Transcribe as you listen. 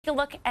Take a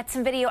look at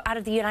some video out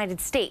of the United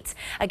States.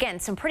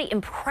 Again, some pretty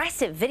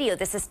impressive video.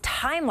 This is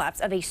time-lapse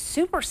of a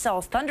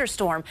supercell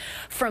thunderstorm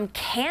from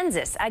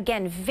Kansas.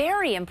 Again,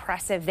 very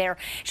impressive there.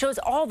 Shows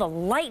all the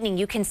lightning.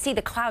 You can see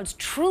the clouds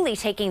truly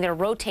taking their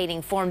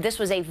rotating form. This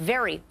was a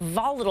very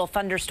volatile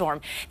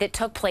thunderstorm that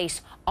took place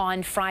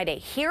on Friday.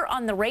 Here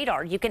on the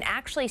radar, you can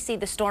actually see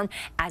the storm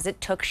as it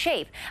took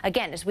shape.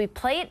 Again, as we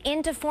play it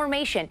into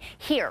formation,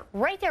 here,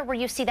 right there where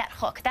you see that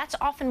hook, that's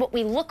often what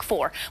we look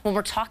for when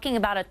we're talking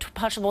about a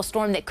possible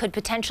storm that could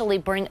potentially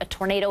bring a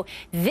tornado.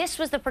 This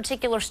was the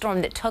particular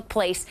storm that took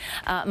place,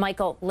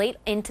 Michael, late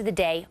into the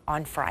day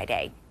on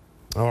Friday.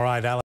 All right, Alex.